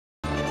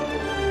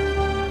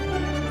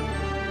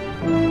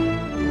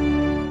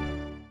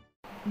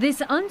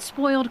This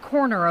unspoiled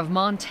corner of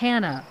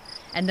Montana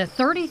and the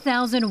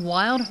 30,000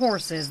 wild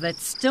horses that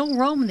still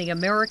roam the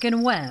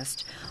American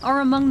West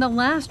are among the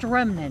last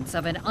remnants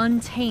of an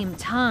untamed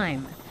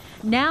time.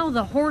 Now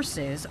the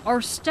horses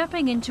are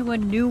stepping into a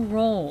new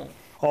role.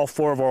 All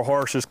 4 of our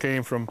horses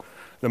came from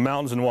the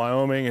mountains in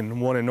Wyoming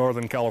and 1 in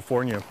Northern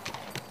California.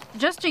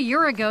 Just a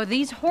year ago,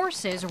 these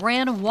horses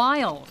ran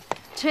wild.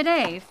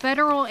 Today,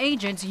 federal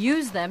agents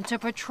use them to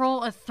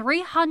patrol a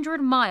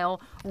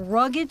 300-mile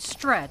rugged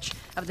stretch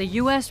of the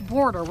U.S.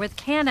 border with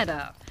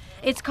Canada.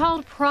 It's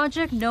called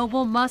Project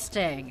Noble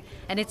Mustang,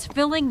 and it's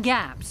filling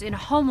gaps in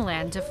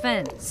homeland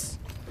defense.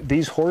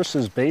 These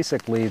horses,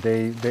 basically,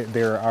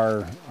 they're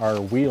our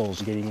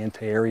wheels getting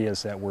into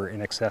areas that were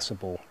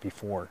inaccessible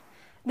before.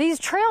 These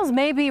trails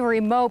may be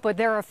remote, but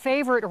they're a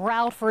favorite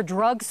route for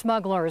drug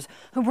smugglers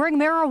who bring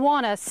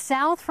marijuana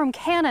south from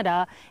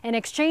Canada in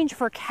exchange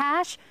for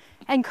cash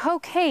and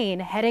cocaine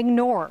heading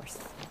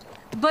north.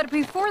 But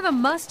before the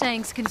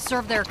Mustangs can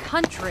serve their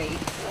country,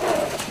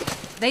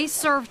 they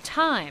serve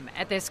time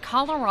at this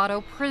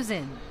Colorado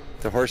prison.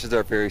 The horses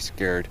are very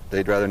scared.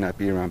 They'd rather not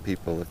be around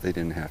people if they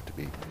didn't have to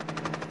be.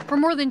 For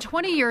more than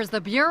 20 years,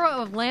 the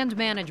Bureau of Land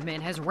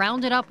Management has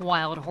rounded up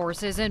wild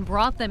horses and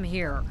brought them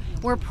here,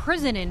 where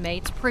prison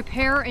inmates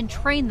prepare and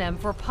train them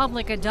for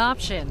public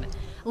adoption.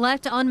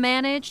 Left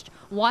unmanaged,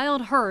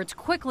 wild herds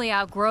quickly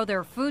outgrow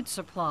their food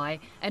supply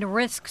and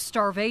risk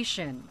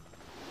starvation.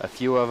 A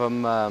few of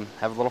them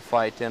have a little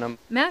fight in them.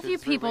 Matthew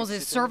Peoples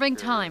is serving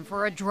time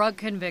for a drug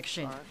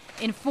conviction.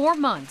 In 4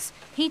 months,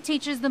 he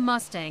teaches the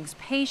Mustangs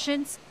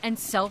patience and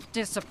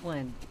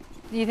self-discipline.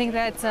 Do you think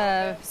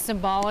that's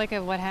symbolic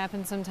of what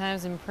happens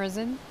sometimes in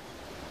prison?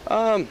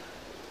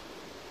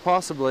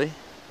 Possibly.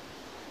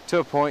 To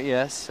a point,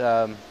 yes.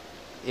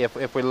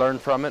 If we learn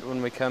from it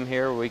when we come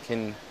here, we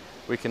can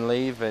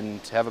leave and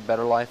have a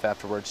better life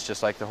afterwards,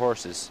 just like the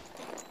horses.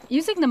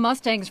 Using the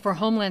Mustangs for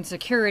Homeland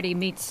Security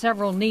meets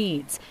several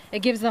needs. It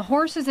gives the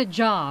horses a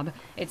job,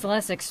 it's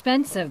less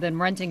expensive than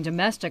renting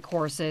domestic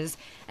horses,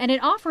 and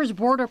it offers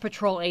Border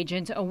Patrol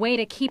agents a way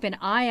to keep an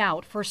eye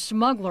out for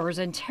smugglers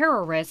and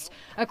terrorists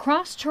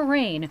across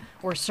terrain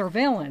where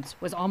surveillance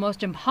was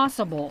almost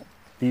impossible.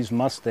 These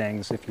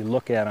Mustangs, if you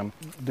look at them,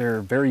 they're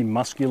very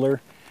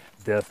muscular.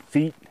 The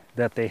feet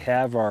that they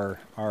have are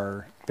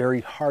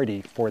very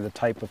hardy for the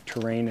type of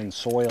terrain and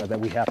soil that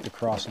we have to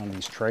cross on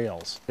these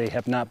trails. They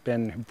have not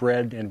been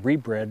bred and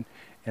rebred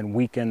and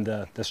weakened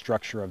the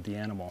structure of the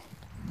animal.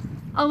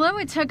 Although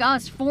it took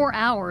us 4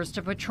 hours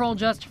to patrol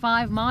just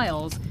 5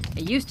 miles,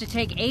 it used to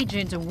take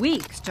agents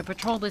weeks to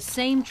patrol the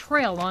same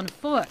trail on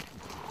foot.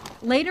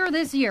 Later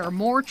this year,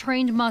 more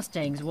trained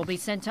Mustangs will be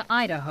sent to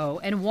Idaho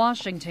and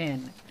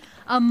Washington.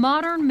 A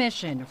modern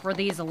mission for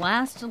these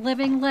last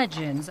living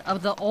legends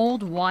of the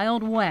old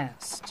Wild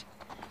West.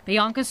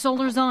 Bianca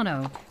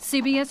Solorzano,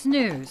 CBS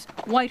News,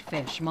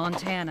 Whitefish,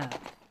 Montana.